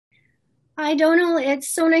Hi, Donal.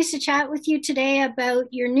 It's so nice to chat with you today about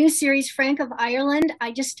your new series, Frank of Ireland.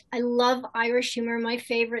 I love Irish humor. My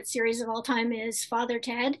favorite series of all time is Father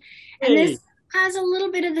Ted. And Hey. this has a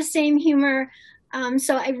little bit of the same humor.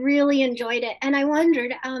 So I really enjoyed it. And I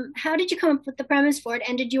wondered, how did you come up with the premise for it?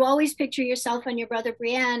 And did you always picture yourself and your brother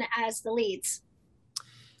Brienne as the leads?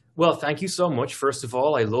 Well, thank you so much. First of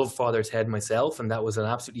all, I love Father Ted myself, and that was an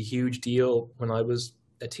absolutely huge deal when I was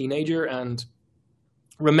a teenager and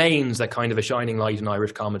remains a kind of a shining light in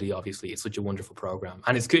Irish comedy, obviously. It's such a wonderful program.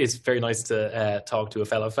 And it's very nice to talk to a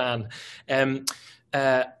fellow fan. Um,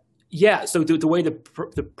 uh, yeah, so the way the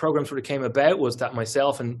program sort of came about was that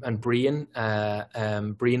myself and Brian,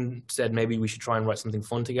 Brian said maybe we should try and write something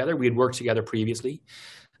fun together. We had worked together previously,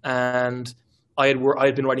 and I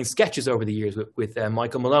had been writing sketches over the years with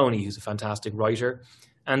Michael Moloney, who's a fantastic writer,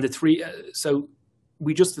 and the three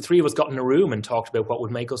of us got in a room and talked about what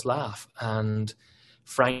would make us laugh. And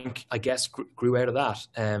Frank, I guess, grew out of that.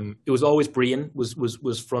 It was always Brian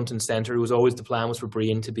was front and center. It was always the plan was for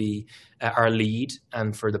Brian to be our lead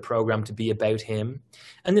and for the program to be about him.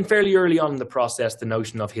 And then fairly early on in the process, the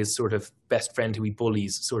notion of his sort of best friend who he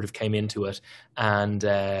bullies sort of came into it, and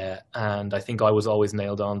I think I was always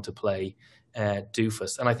nailed on to play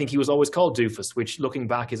Doofus, and I think he was always called Doofus, which looking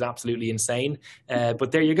back is absolutely insane.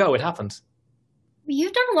 But there you go, it happened.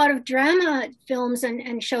 You've done a lot of drama films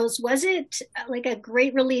and shows. Was it like a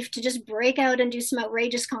great relief to just break out and do some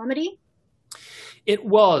outrageous comedy? It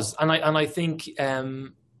was, and I think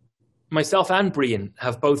myself and Brian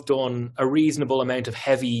have both done a reasonable amount of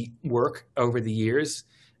heavy work over the years,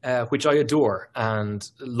 which I adore and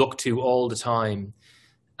look to all the time.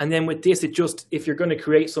 And then with this, it just, if you're going to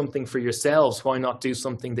create something for yourselves, why not do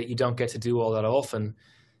something that you don't get to do all that often?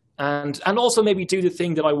 And also maybe do the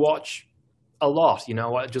thing that I watch a lot.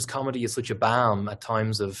 Just comedy is such a balm at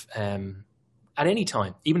times of at any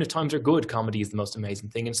time, even if times are good, comedy is the most amazing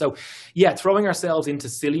thing. And so, yeah, throwing ourselves into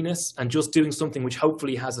silliness and just doing something which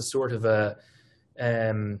hopefully has a sort of a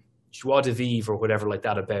joie de vivre or whatever like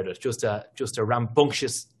that about it, just a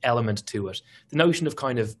rambunctious element to it. The notion of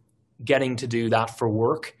kind of getting to do that for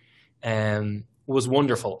work was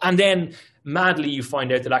wonderful. And then madly you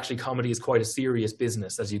find out that actually comedy is quite a serious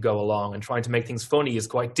business as you go along, and trying to make things funny is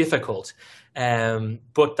quite difficult.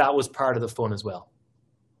 But that was part of the fun as well.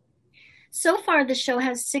 So far, the show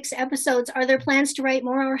has 6 episodes. Are there plans to write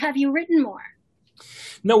more, or have you written more?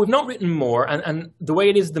 No, we've not written more. And the way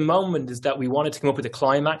it is at the moment is that we wanted to come up with a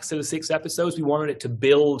climax to the 6 episodes. We wanted it to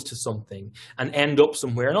build to something and end up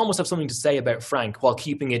somewhere and almost have something to say about Frank while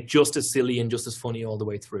keeping it just as silly and just as funny all the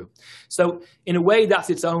way through. So in a way,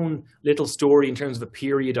 that's its own little story in terms of a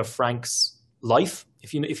period of Frank's life,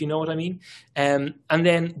 if you know what I mean.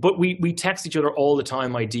 But we text each other all the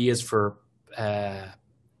time ideas for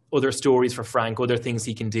other stories for Frank, other things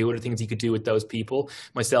he can do, other things he could do with those people,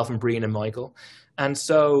 myself and Brian and Michael. And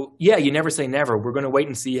so, yeah, you never say never. We're going to wait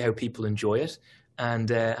and see how people enjoy it, and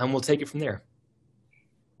we'll take it from there.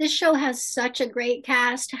 This show has such a great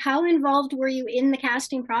cast. How involved were you in the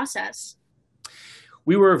casting process?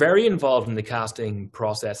 We were very involved in the casting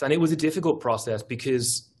process, and it was a difficult process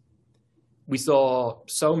because we saw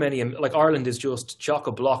so many, like Ireland is just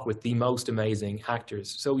chock-a-block with the most amazing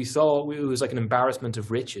actors. So we saw it was like an embarrassment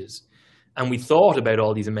of riches. And we thought about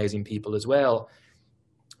all these amazing people as well.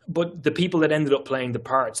 But the people that ended up playing the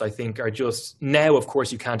parts, I think, are just, now, of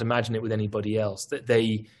course, you can't imagine it with anybody else. That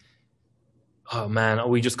oh man,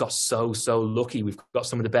 we just got so lucky. We've got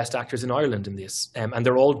some of the best actors in Ireland in this. And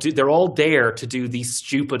they're all there to do the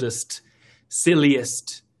stupidest,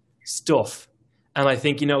 silliest stuff. And I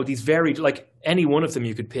think, these very, like any one of them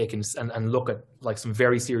you could pick and look at like some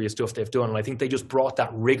very serious stuff they've done. And I think they just brought that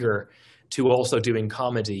rigor to also doing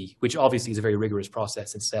comedy, which obviously is a very rigorous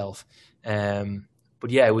process itself. But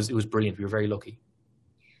yeah, it was brilliant. We were very lucky.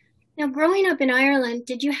 Now, growing up in Ireland,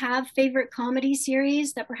 did you have favorite comedy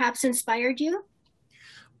series that perhaps inspired you?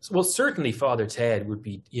 Well, certainly Father Ted would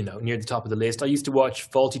be, near the top of the list. I used to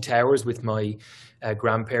watch Fawlty Towers with my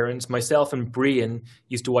grandparents. Myself and Brian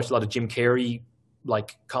used to watch a lot of Jim Carrey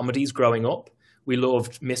like comedies growing up. We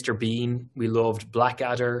loved Mr. Bean. We loved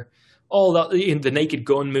Blackadder. All that in the Naked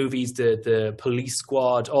Gun movies, the Police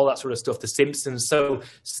Squad, all that sort of stuff. The Simpsons. So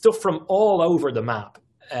stuff from all over the map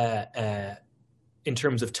in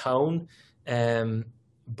terms of tone.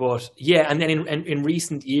 But yeah, and then in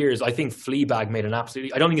recent years, I think Fleabag made an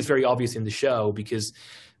absolutely. I don't think it's very obvious in the show because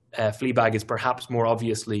Fleabag is perhaps more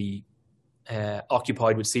obviously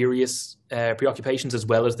occupied with serious preoccupations as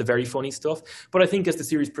well as the very funny stuff. But I think as the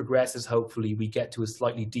series progresses, hopefully we get to a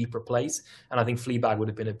slightly deeper place. And I think Fleabag would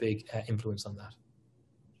have been a big influence on that.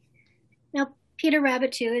 Now, Peter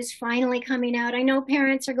Rabbit 2 is finally coming out. I know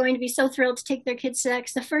parents are going to be so thrilled to take their kids to that,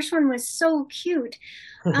 'cause the first one was so cute.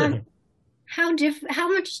 Um, how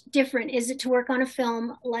much different is it to work on a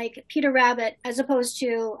film like Peter Rabbit as opposed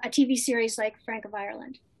to a TV series like Frank of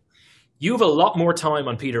Ireland? You have a lot more time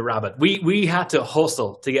on Peter Rabbit. We had to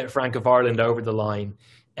hustle to get Frank of Ireland over the line.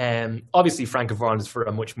 Obviously, Frank of Ireland is for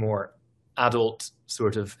a much more adult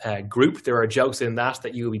sort of group. There are jokes in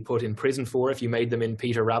that you will be put in prison for if you made them in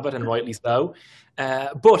Peter Rabbit, and rightly so.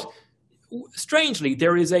 But strangely,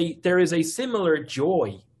 there is a similar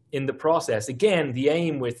joy in the process. Again, the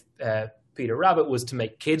aim with Peter Rabbit was to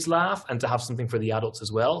make kids laugh and to have something for the adults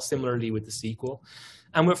as well. Similarly with the sequel,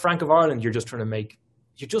 and with Frank of Ireland, you're just trying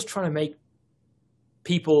to make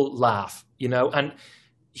people laugh, and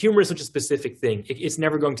humor is such a specific thing. It's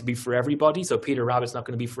never going to be for everybody. So Peter Rabbit's not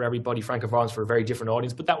going to be for everybody. Frank of Ireland's for a very different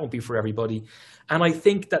audience, but that won't be for everybody. And I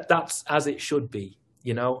think that that's as it should be.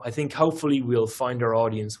 I think hopefully we'll find our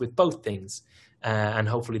audience with both things, and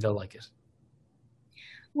hopefully they'll like it.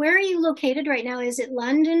 Where are you located right now? Is it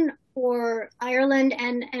London or Ireland?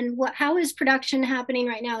 And how is production happening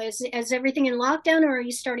right now? Is everything in lockdown, or are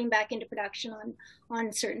you starting back into production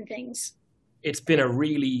on certain things? It's been a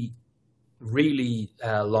really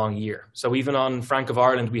long year. So even on Frank of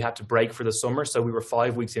Ireland, we had to break for the summer. So we were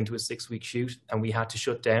 5 weeks into a 6-week shoot, and we had to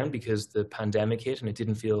shut down because the pandemic hit and it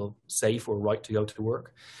didn't feel safe or right to go to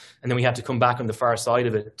work. And then we had to come back on the far side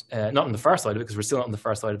of it, not on the far side of it because we're still not on the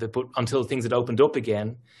far side of it, but until things had opened up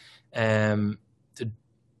again,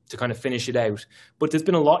 to kind of finish it out. But there's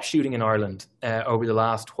been a lot shooting in Ireland over the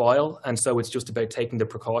last while. And so it's just about taking the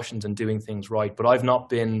precautions and doing things right. But I've not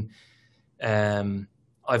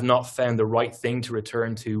found the right thing to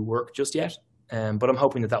return to work just yet. But I'm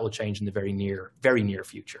hoping that will change in the very near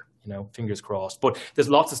future, fingers crossed. But there's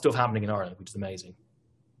lots of stuff happening in Ireland, which is amazing.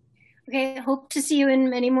 Okay, hope to see you in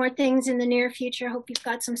many more things in the near future. Hope you've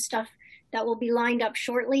got some stuff that will be lined up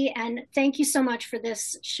shortly. And thank you so much for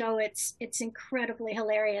this show. It's incredibly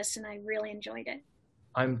hilarious, and I really enjoyed it.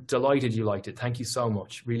 I'm delighted you liked it. Thank you so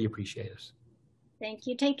much. Really appreciate it. Thank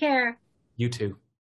you. Take care. You too.